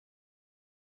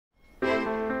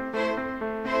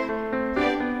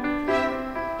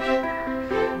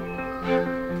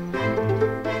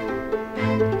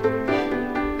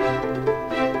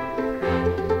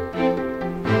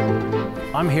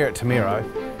here at Tamiro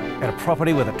at a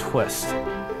property with a twist.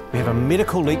 We have a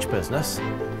medical leech business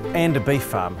and a beef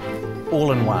farm,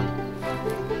 all in one.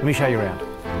 Let me show you around.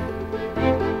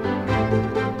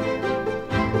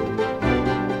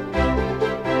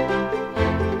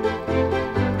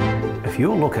 If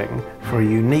you're looking for a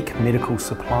unique medical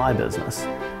supply business,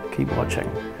 keep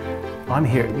watching. I'm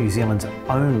here at New Zealand's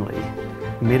only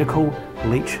medical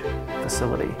leech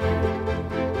facility.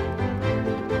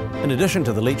 In addition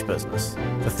to the leech business,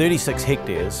 for 36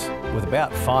 hectares, with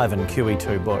about 5 in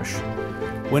QEII bush,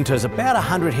 winters about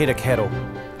 100 head of cattle,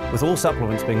 with all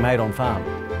supplements being made on farm.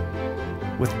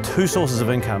 With 2 sources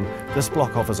of income, this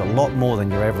block offers a lot more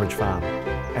than your average farm.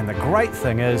 And the great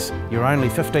thing is, you're only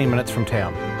 15 minutes from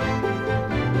town.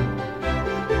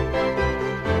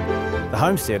 The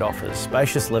homestead offers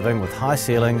spacious living with high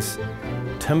ceilings,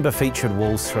 timber-featured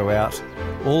walls throughout,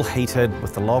 all heated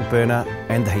with the log burner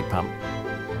and the heat pump.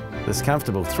 This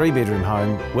comfortable 3-bedroom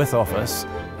home with office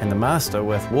and the master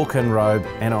with walk-in robe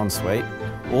and ensuite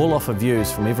all offer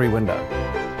views from every window.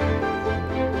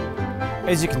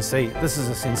 As you can see, this is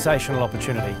a sensational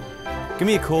opportunity. Give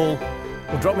me a call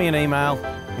or drop me an email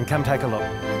and come take a look.